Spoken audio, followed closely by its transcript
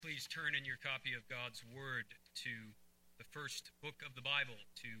Please turn in your copy of God's Word to the first book of the Bible,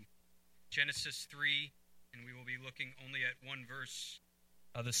 to Genesis 3, and we will be looking only at one verse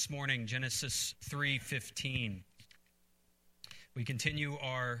this morning, Genesis 3:15. We continue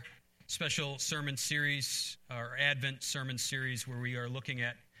our special sermon series, our Advent sermon series, where we are looking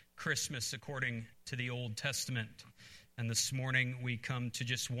at Christmas according to the Old Testament. And this morning we come to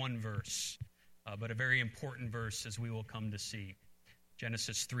just one verse, but a very important verse, as we will come to see.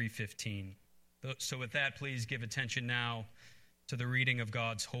 Genesis 3:15. So with that, please give attention now to the reading of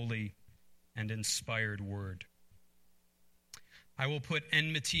God's holy and inspired word. I will put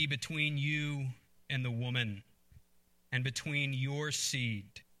enmity between you and the woman, and between your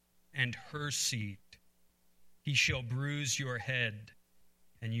seed and her seed. He shall bruise your head,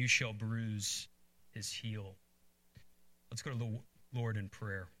 and you shall bruise his heel. Let's go to the Lord in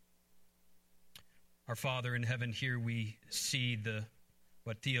prayer. Our Father in heaven, here we see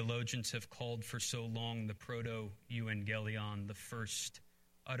what theologians have called for so long the proto-evangelion, the first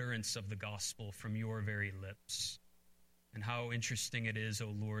utterance of the gospel from your very lips. And how interesting it is, O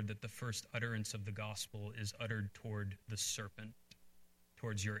Lord, that the first utterance of the gospel is uttered toward the serpent,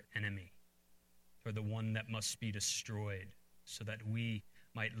 towards your enemy, toward the one that must be destroyed, so that we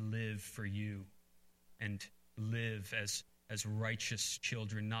might live for you and live as righteous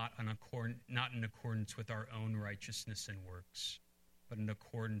children, not in accordance with our own righteousness and works, but in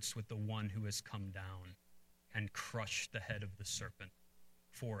accordance with the one who has come down and crushed the head of the serpent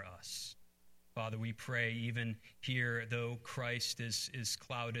for us. Father, we pray even here, though Christ is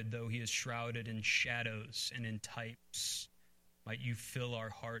clouded, though he is shrouded in shadows and in types, might you fill our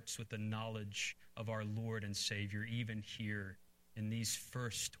hearts with the knowledge of our Lord and Savior, even here in these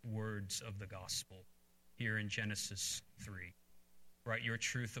first words of the gospel, here in Genesis 3. Write your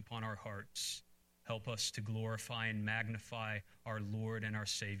truth upon our hearts. Help us to glorify and magnify our Lord and our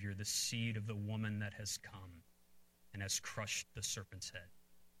Savior, the seed of the woman that has come and has crushed the serpent's head.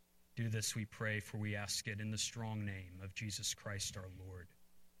 Do this, we pray, for we ask it in the strong name of Jesus Christ our Lord.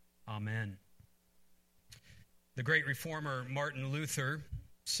 Amen. The great reformer Martin Luther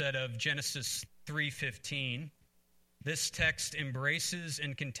said of Genesis 3:15, "This text embraces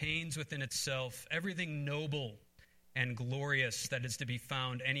and contains within itself everything noble and glorious that is to be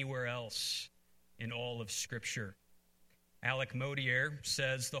found anywhere else in all of Scripture." Alec Modier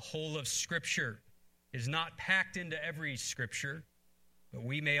says, "The whole of Scripture is not packed into every Scripture, but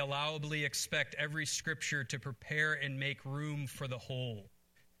we may allowably expect every Scripture to prepare and make room for the whole.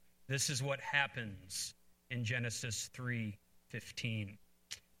 This is what happens in Genesis 3:15.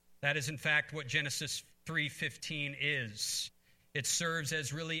 That is, in fact, what Genesis 3:15 is. It serves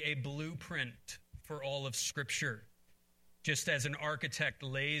as really a blueprint for all of Scripture. Just as an architect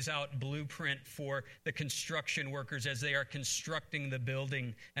lays out blueprint for the construction workers as they are constructing the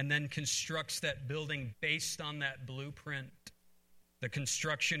building and then constructs that building based on that blueprint, the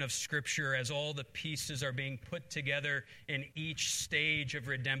construction of Scripture, as all the pieces are being put together in each stage of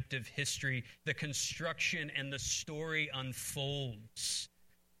redemptive history, the construction and the story unfolds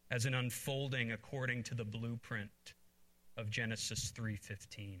as an unfolding according to the blueprint of Genesis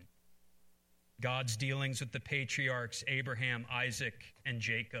 3:15. God's dealings with the patriarchs Abraham, Isaac, and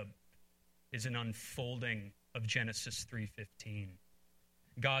Jacob is an unfolding of Genesis 3:15.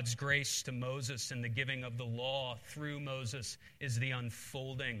 God's grace to Moses and the giving of the law through Moses is the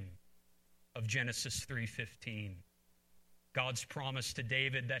unfolding of Genesis 3:15. God's promise to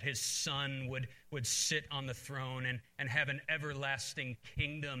David that his son would sit on the throne and have an everlasting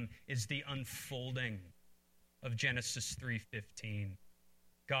kingdom is the unfolding of Genesis 3:15.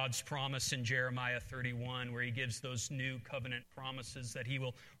 God's promise in Jeremiah 31, where he gives those new covenant promises that he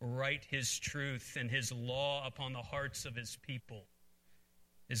will write his truth and his law upon the hearts of his people,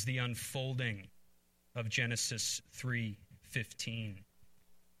 is the unfolding of Genesis 3:15.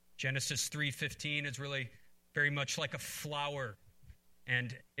 Genesis 3:15 is really very much like a flower,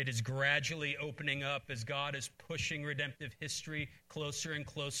 and it is gradually opening up as God is pushing redemptive history closer and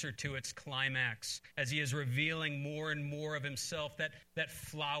closer to its climax. As he is revealing more and more of himself, that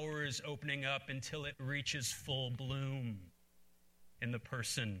flower is opening up until it reaches full bloom in the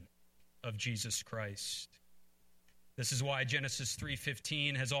person of Jesus Christ. This is why Genesis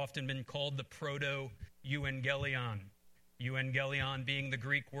 3:15 has often been called the proto-evangelion. Evangelion being the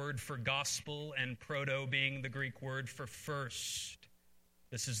Greek word for gospel and proto being the Greek word for first.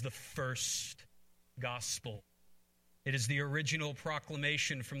 This is the first gospel. It is the original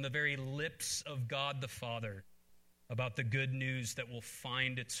proclamation from the very lips of God the Father about the good news that will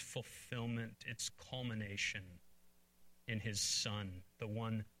find its fulfillment, its culmination in his Son, the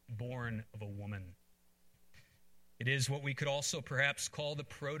one born of a woman. It is what we could also perhaps call the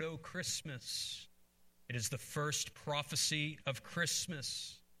proto-Christmas. It is the first prophecy of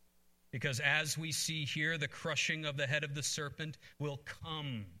Christmas, because as we see here, the crushing of the head of the serpent will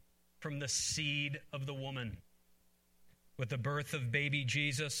come from the seed of the woman. With the birth of baby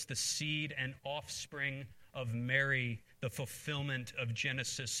Jesus, the seed and offspring of Mary, the fulfillment of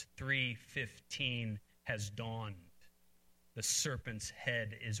Genesis 3:15 has dawned. The serpent's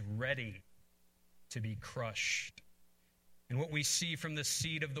head is ready to be crushed. And what we see from the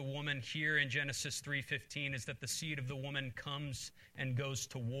seed of the woman here in Genesis 3:15 is that the seed of the woman comes and goes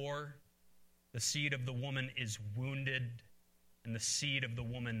to war. The seed of the woman is wounded, and the seed of the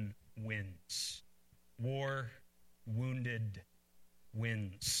woman wins. War, wounded,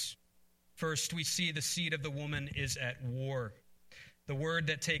 wins. First, we see the seed of the woman is at war. The word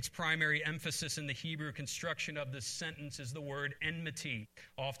that takes primary emphasis in the Hebrew construction of this sentence is the word enmity.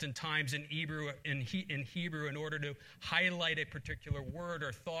 Oftentimes in Hebrew, in order to highlight a particular word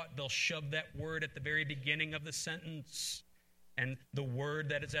or thought, they'll shove that word at the very beginning of the sentence. And the word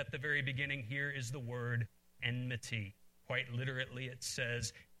that is at the very beginning here is the word enmity. Quite literally, it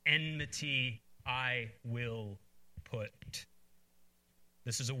says, enmity I will put.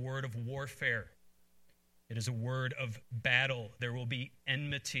 This is a word of warfare. It is a word of battle. There will be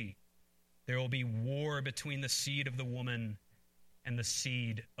enmity. There will be war between the seed of the woman and the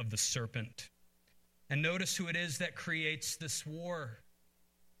seed of the serpent. And notice who it is that creates this war.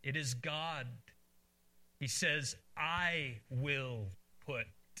 It is God. He says, I will put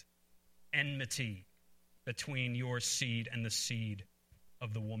enmity between your seed and the seed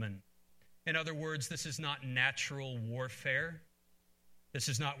of the woman. In other words, this is not natural warfare. This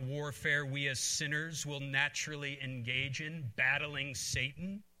is not warfare we as sinners will naturally engage in, battling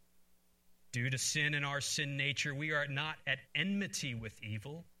Satan. Due to sin and our sin nature, we are not at enmity with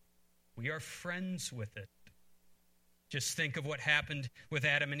evil. We are friends with it. Just think of what happened with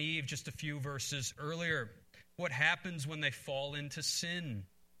Adam and Eve just a few verses earlier. What happens when they fall into sin?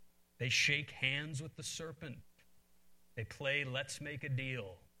 They shake hands with the serpent. They play, let's make a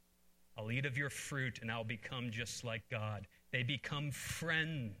deal. I'll eat of your fruit and I'll become just like God. They become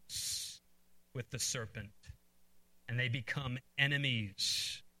friends with the serpent, and they become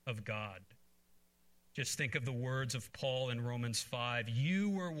enemies of God. Just think of the words of Paul in Romans 5. You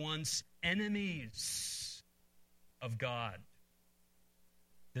were once enemies of God.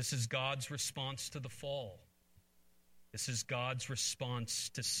 This is God's response to the fall. This is God's response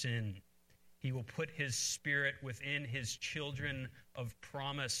to sin. He will put his Spirit within his children of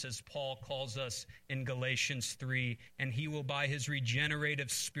promise, as Paul calls us in Galatians 3, and he will, by his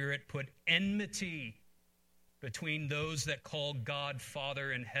regenerative Spirit, put enmity between those that call God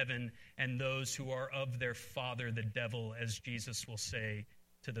Father in heaven and those who are of their father, the devil, as Jesus will say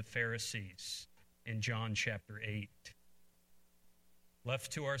to the Pharisees in John chapter 8.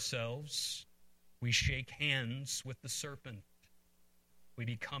 Left to ourselves, we shake hands with the serpent. We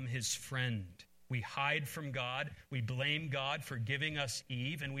become his friend. We hide from God. We blame God for giving us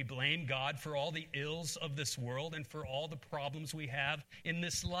Eve, and we blame God for all the ills of this world and for all the problems we have in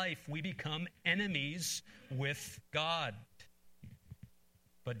this life. We become enemies with God.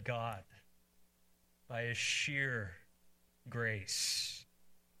 But God, by his sheer grace,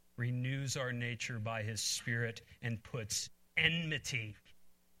 renews our nature by his Spirit and puts enmity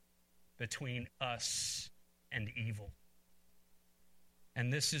between us and evil.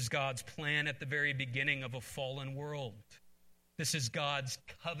 And this is God's plan at the very beginning of a fallen world. This is God's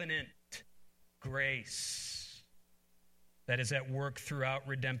covenant grace that is at work throughout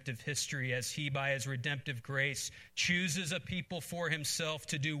redemptive history as he, by his redemptive grace, chooses a people for himself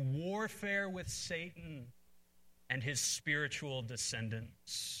to do warfare with Satan and his spiritual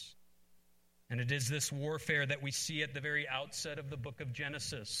descendants. And it is this warfare that we see at the very outset of the book of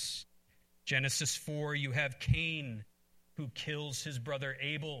Genesis. Genesis 4, you have Cain, who kills his brother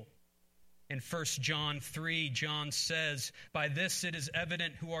Abel. In 1 John 3, John says, by this it is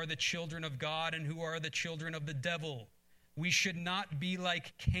evident who are the children of God and who are the children of the devil. We should not be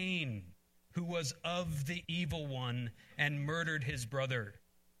like Cain, who was of the evil one and murdered his brother.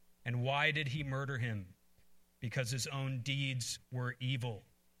 And why did he murder him? Because his own deeds were evil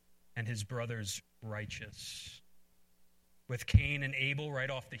and his brother's righteous. With Cain and Abel right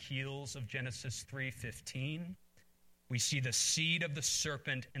off the heels of Genesis 3:15, we see the seed of the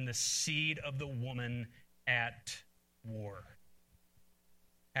serpent and the seed of the woman at war.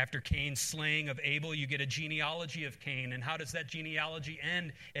 After Cain's slaying of Abel, you get a genealogy of Cain. And how does that genealogy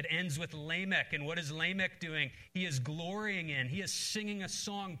end? It ends with Lamech. And what is Lamech doing? He is glorying in, he is singing a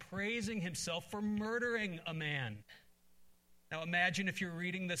song praising himself for murdering a man. Now imagine if you're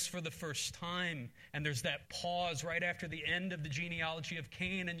reading this for the first time and there's that pause right after the end of the genealogy of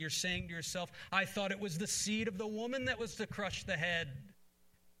Cain and you're saying to yourself, I thought it was the seed of the woman that was to crush the head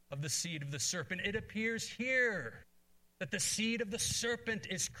of the seed of the serpent. It appears here that the seed of the serpent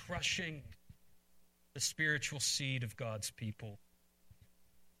is crushing the spiritual seed of God's people.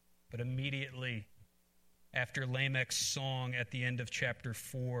 But immediately after Lamech's song at the end of chapter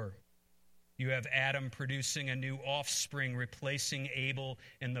 4, you have Adam producing a new offspring, replacing Abel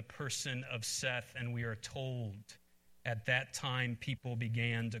in the person of Seth. And we are told at that time people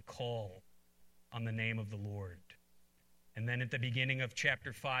began to call on the name of the Lord. And then at the beginning of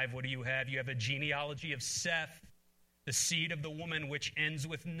chapter 5, what do you have? You have a genealogy of Seth, the seed of the woman, which ends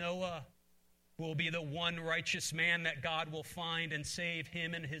with Noah, who will be the one righteous man that God will find and save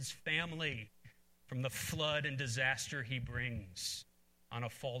him and his family from the flood and disaster he brings on a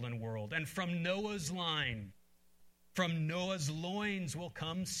fallen world. And from Noah's line, from Noah's loins will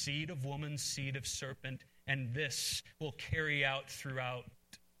come seed of woman, seed of serpent, and this will carry out throughout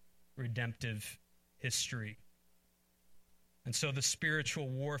redemptive history. And so the spiritual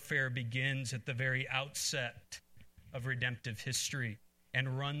warfare begins at the very outset of redemptive history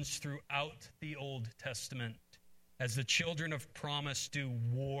and runs throughout the Old Testament as the children of promise do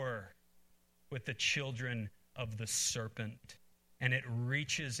war with the children of the serpent. And it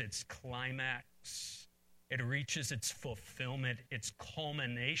reaches its climax. It reaches its fulfillment, its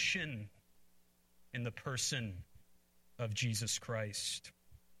culmination in the person of Jesus Christ.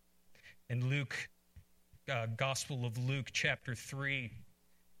 In Luke, Gospel of Luke, chapter 3,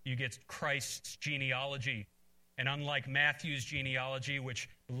 you get Christ's genealogy. And unlike Matthew's genealogy, which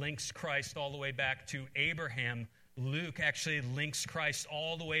links Christ all the way back to Abraham, Luke actually links Christ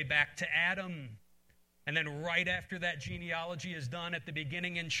all the way back to Adam. And then right after that genealogy is done, at the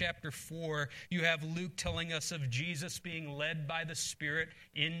beginning in chapter 4, you have Luke telling us of Jesus being led by the Spirit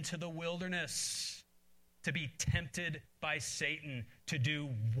into the wilderness to be tempted by Satan, to do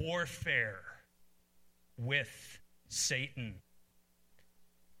warfare with Satan.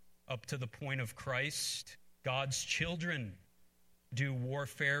 Up to the point of Christ, God's children do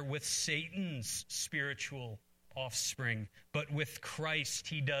warfare with Satan's spiritual offspring. But with Christ,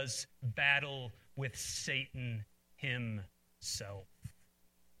 he does battle with Satan himself.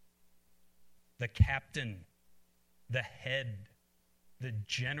 The captain, the head, the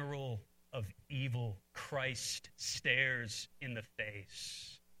general of evil, Christ stares in the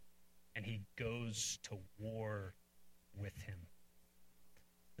face, and he goes to war with him.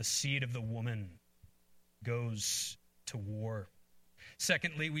 The seed of the woman goes to war.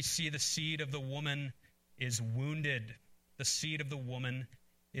 Secondly, we see the seed of the woman is wounded. The seed of the woman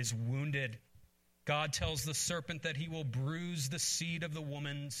is wounded. God tells the serpent that he will bruise the seed of the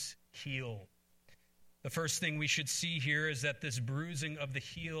woman's heel. The first thing we should see here is that this bruising of the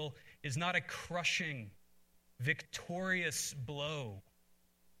heel is not a crushing, victorious blow.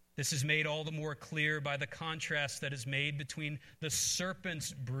 This is made all the more clear by the contrast that is made between the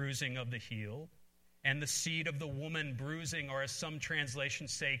serpent's bruising of the heel and the seed of the woman bruising, or as some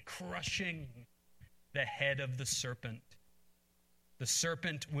translations say, crushing the head of the serpent. The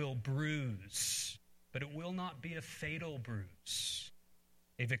serpent will bruise, but it will not be a fatal bruise,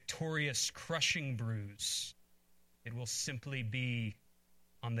 a victorious, crushing bruise. It will simply be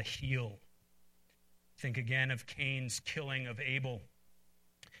on the heel. Think again of Cain's killing of Abel.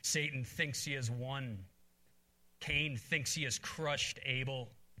 Satan thinks he has won. Cain thinks he has crushed Abel.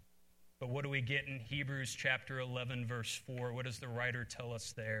 But what do we get in Hebrews chapter 11, verse 4? What does the writer tell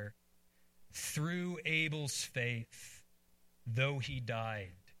us there? Through Abel's faith, though he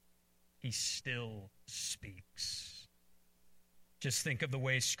died, he still speaks. Just think of the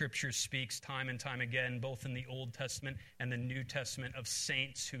way Scripture speaks time and time again, both in the Old Testament and the New Testament, of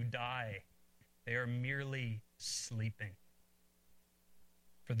saints who die. They are merely sleeping.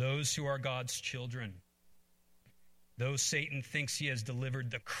 For those who are God's children, though Satan thinks he has delivered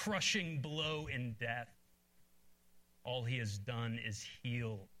the crushing blow in death, all he has done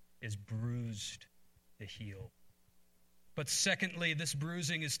is bruised the heel. But secondly, this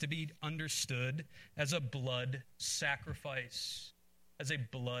bruising is to be understood as a blood sacrifice. As a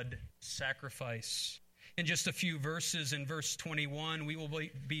blood sacrifice. In just a few verses, in verse 21, we will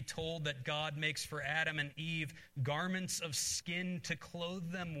be told that God makes for Adam and Eve garments of skin to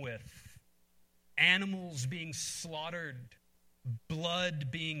clothe them with. Animals being slaughtered,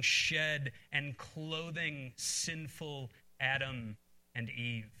 blood being shed, and clothing sinful Adam and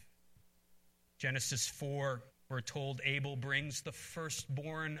Eve. Genesis 4, we're told Abel brings the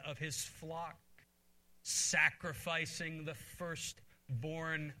firstborn of his flock, sacrificing the firstborn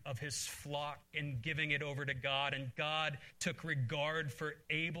firstborn of his flock and giving it over to God. And God took regard for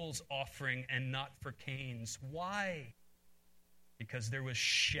Abel's offering and not for Cain's. Why? Because there was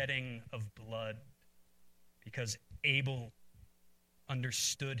shedding of blood. Because Abel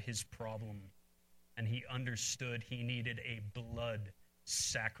understood his problem, and he understood he needed a blood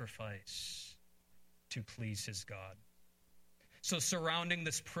sacrifice to please his God. So surrounding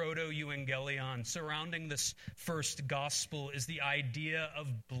this proto-evangelion, surrounding this first gospel is the idea of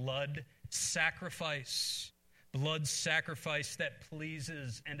blood sacrifice. Blood sacrifice that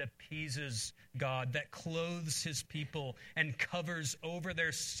pleases and appeases God, that clothes his people and covers over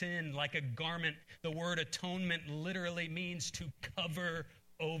their sin like a garment. The word atonement literally means to cover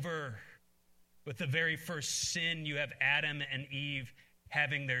over. With the very first sin, you have Adam and Eve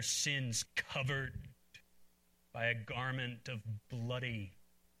having their sins covered by a garment of bloody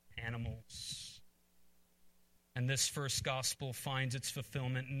animals. And this first gospel finds its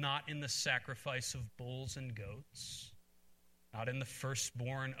fulfillment not in the sacrifice of bulls and goats, not in the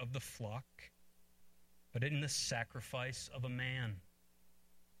firstborn of the flock, but in the sacrifice of a man,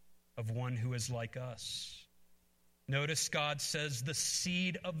 of one who is like us. Notice God says the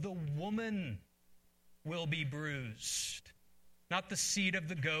seed of the woman will be bruised, not the seed of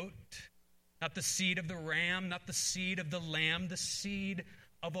the goat, not the seed of the ram, not the seed of the lamb. The seed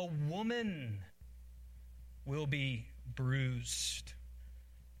of a woman will be bruised.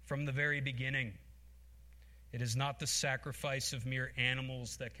 From the very beginning, it is not the sacrifice of mere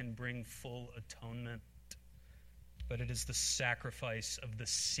animals that can bring full atonement, but it is the sacrifice of the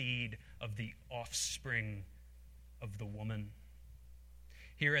seed of the offspring of the woman.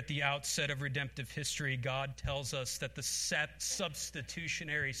 Here at the outset of redemptive history, God tells us that the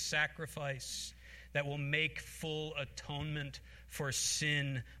substitutionary sacrifice that will make full atonement for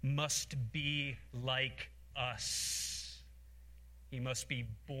sin must be like us. He must be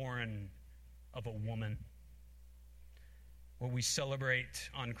born of a woman. What we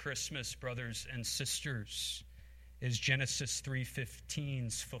celebrate on Christmas, brothers and sisters, is Genesis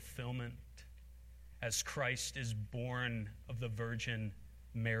 3:15's fulfillment as Christ is born of the Virgin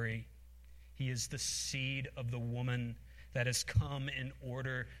Mary. He is the seed of the woman that has come in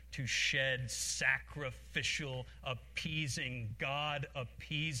order to shed sacrificial, appeasing,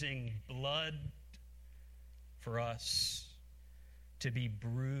 God-appeasing blood for us, to be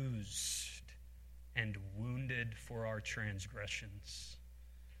bruised and wounded for our transgressions,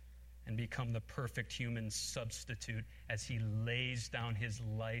 and become the perfect human substitute as he lays down his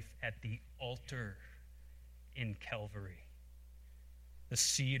life at the altar in Calvary. The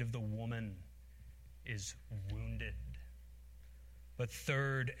seed of the woman is wounded. But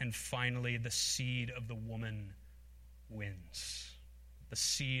third and finally, the seed of the woman wins. The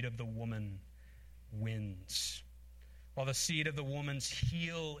seed of the woman wins. While the seed of the woman's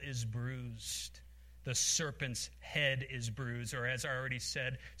heel is bruised, the serpent's head is bruised, or as I already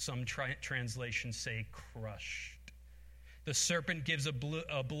said, some translations say crushed. The serpent gives a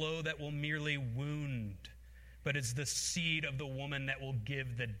blow that will merely wound, but it's the seed of the woman that will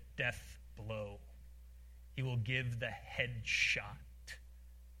give the death blow. He will give the head shot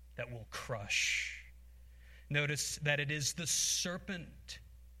that will crush. Notice that it is the serpent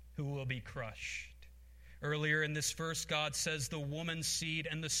who will be crushed. Earlier in this verse, God says the woman's seed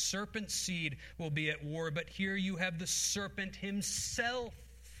and the serpent's seed will be at war, but here you have the serpent himself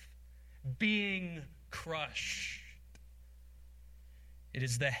being crushed. It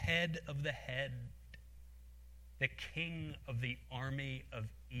is the head of the head, the king of the army of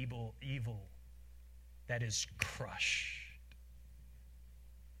evil, that is crushed.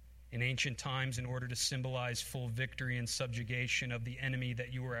 In ancient times, in order to symbolize full victory and subjugation of the enemy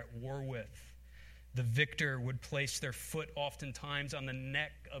that you were at war with, the victor would place their foot oftentimes on the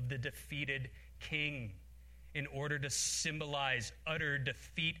neck of the defeated king in order to symbolize utter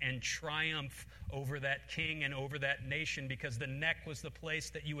defeat and triumph over that king and over that nation, because the neck was the place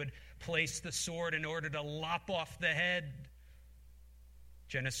that you would place the sword in order to lop off the head.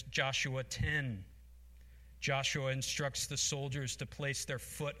 Joshua 10. Joshua instructs the soldiers to place their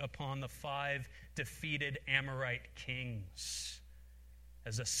foot upon the 5 defeated Amorite kings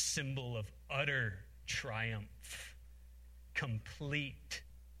as a symbol of utter triumph, complete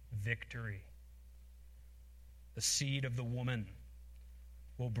victory. The seed of the woman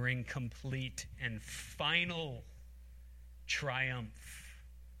will bring complete and final triumph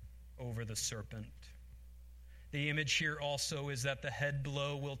over the serpent. The image here also is that the head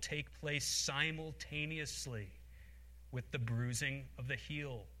blow will take place simultaneously with the bruising of the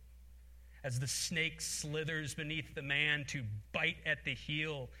heel. As the snake slithers beneath the man to bite at the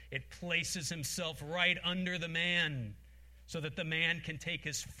heel, it places himself right under the man so that the man can take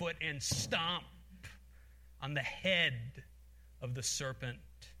his foot and stomp on the head of the serpent.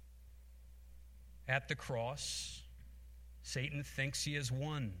 At the cross, Satan thinks he has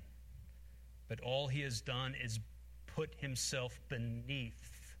won, but all he has done is put himself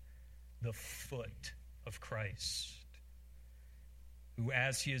beneath the foot of Christ, who,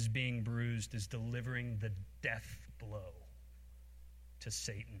 as he is being bruised, is delivering the death blow to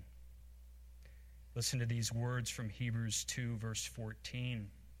Satan. Listen to these words from Hebrews 2, verse 14.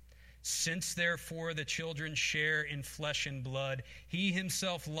 Since therefore the children share in flesh and blood, he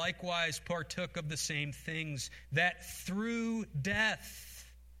himself likewise partook of the same things, that through death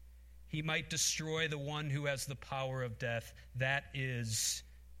he might destroy the one who has the power of death, that is,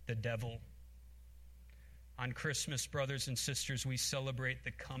 the devil. On Christmas, brothers and sisters, we celebrate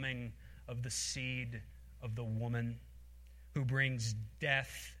the coming of the seed of the woman who brings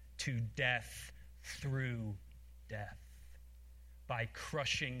death to death through death, by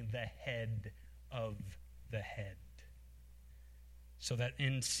crushing the head of the head, so that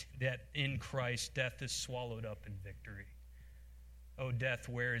in Christ death is swallowed up in victory. O death,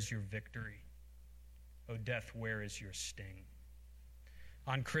 where is your victory? O death, where is your sting?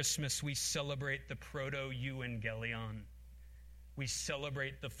 On Christmas, we celebrate the proto-euangelion. We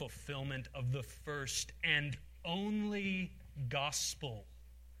celebrate the fulfillment of the first and only gospel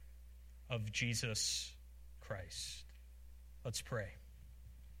of Jesus Christ. Let's pray.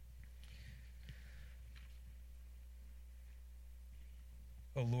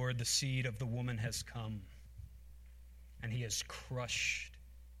 O Lord, the seed of the woman has come, and he has crushed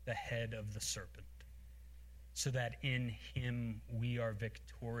the head of the serpent, so that in him we are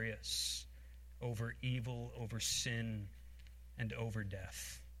victorious over evil, over sin, and over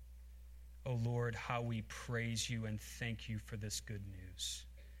death. O Lord, how we praise you and thank you for this good news.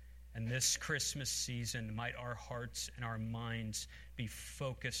 And this Christmas season, might our hearts and our minds be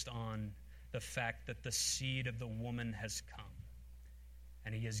focused on the fact that the seed of the woman has come,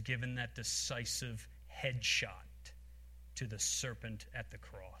 and he has given that decisive headshot to the serpent at the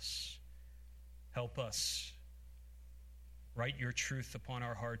cross. Help us. Write your truth upon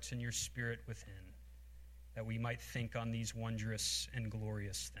our hearts and your spirit within, that we might think on these wondrous and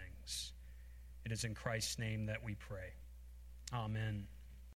glorious things. It is in Christ's name that we pray. Amen.